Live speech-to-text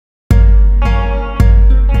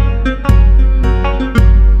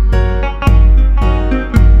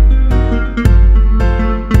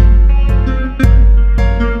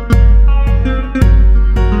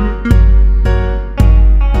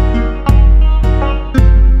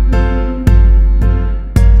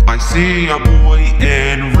see a boy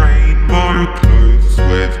in rainbow clothes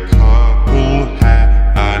with purple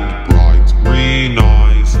hair and bright green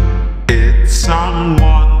eyes. It's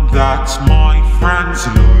someone that my friends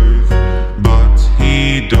loathe, but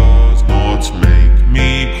he does not make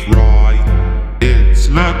me cry. It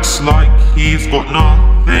looks like he's got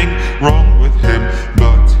nothing wrong with him,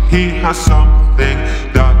 but he has something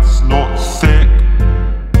that's not sick.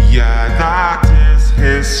 Yeah, that is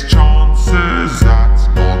his chances, that's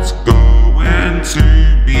not going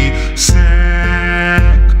to be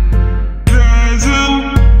sick. There's ill,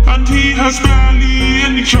 and he has barely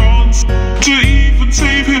any chance to even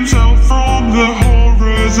save himself from the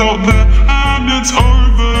horrors out there. And it's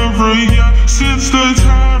over a year since the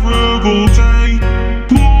terrible day.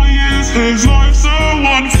 Why is his life so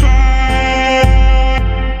unfair?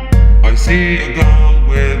 I see a girl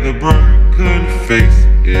with a broken face.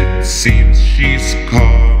 It seems she's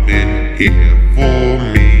coming here for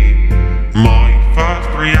me. My first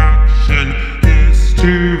reaction is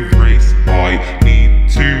to race. I need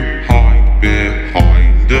to hide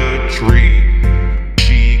behind a tree.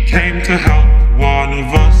 She came to help one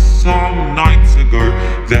of us some nights ago.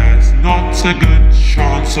 There's not a good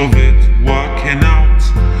chance of it working out.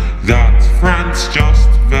 That friend's just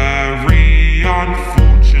very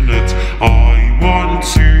unfortunate. I want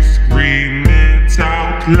to scream it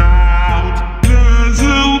out loud. There's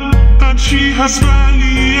ill, and she has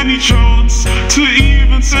barely any chance to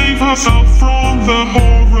even save herself from the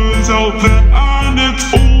horrors out there. And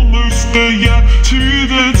it's almost a year to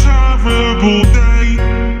the terrible day.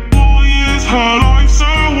 Why is her life so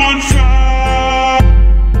unfair?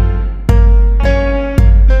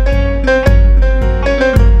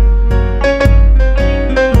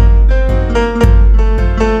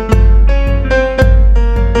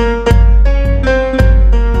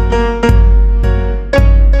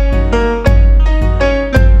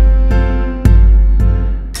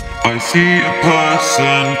 I see a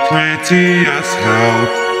person pretty as hell.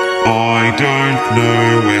 I don't know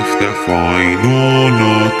if they're fine or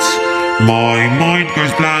not. My mind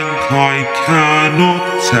goes blank, I cannot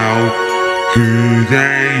tell who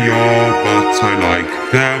they are, but I like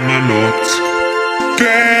them a lot.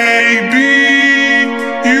 Baby,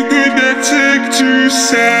 you could get sick to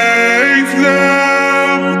save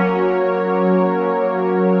them.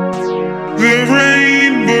 The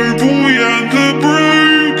rainbow boy and the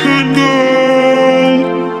broken girl.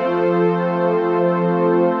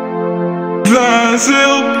 There's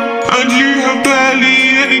ill, and you have barely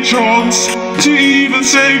any chance to even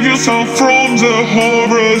save yourself from the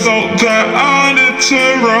horrors out there. And it's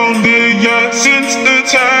around a year since the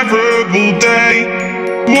terrible day.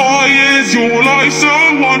 Why is your life so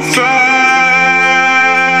unfair?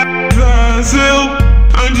 There's ill,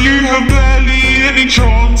 and you have barely any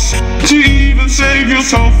chance to even save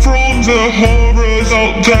yourself from the horrors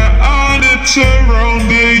out there. And it's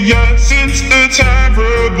around a year since the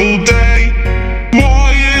terrible day.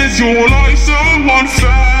 Why is your life so unfair?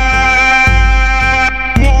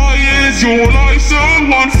 Why is your life so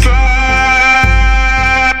unfair?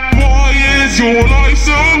 Why is your life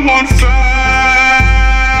so unfair?